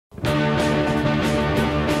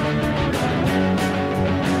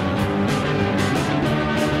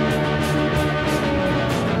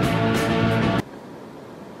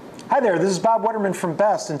there, this is Bob Wetterman from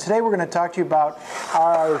Best, and today we're going to talk to you about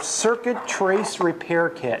our circuit trace repair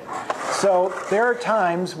kit. So there are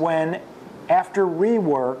times when, after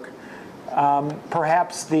rework,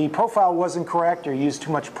 perhaps the profile wasn't correct or used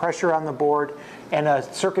too much pressure on the board, and a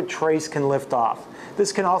circuit trace can lift off.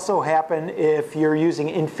 This can also happen if you're using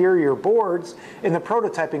inferior boards in the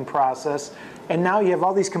prototyping process, and now you have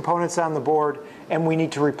all these components on the board, and we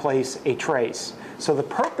need to replace a trace. So the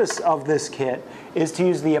purpose of this kit is to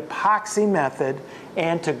use the epoxy method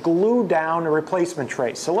and to glue down a replacement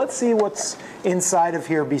trace. So let's see what's inside of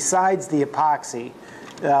here besides the epoxy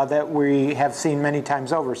that we have seen many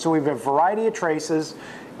times over. So we have a variety of traces,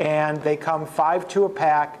 and they come 5 to a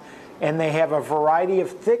pack, and they have a variety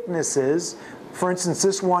of thicknesses. For instance,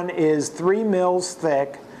 this one is 3 mils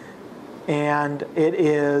thick, and it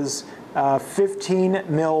is 15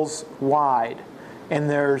 mils wide. And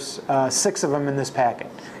there's 6 of them in this packet.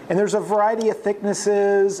 And there's a variety of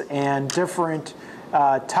thicknesses and different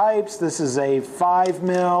types. This is a 5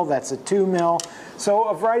 mil, that's a 2 mil. So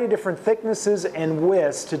a variety of different thicknesses and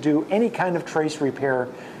widths to do any kind of trace repair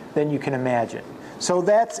than you can imagine. So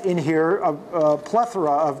that's in here, a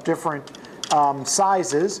plethora of different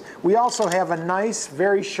sizes. We also have a nice,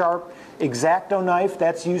 very sharp X-Acto knife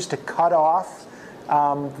that's used to cut off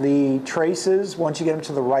the traces once you get them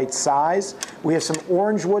to the right size. We have some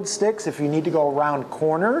orange wood sticks if you need to go around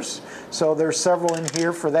corners. So there's several in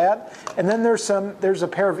here for that. And then there's a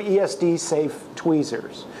pair of ESD safe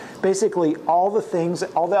tweezers. Basically all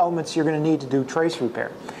the elements you're going to need to do trace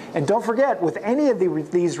repair. And don't forget, with any of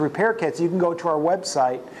these repair kits, you can go to our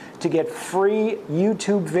website to get free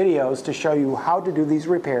YouTube videos to show you how to do these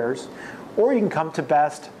repairs, or you can come to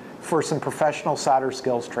Best for some professional solder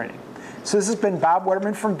skills training. So this has been Bob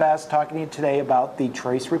Wetterman from Best talking to you today about the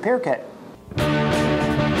trace repair kit.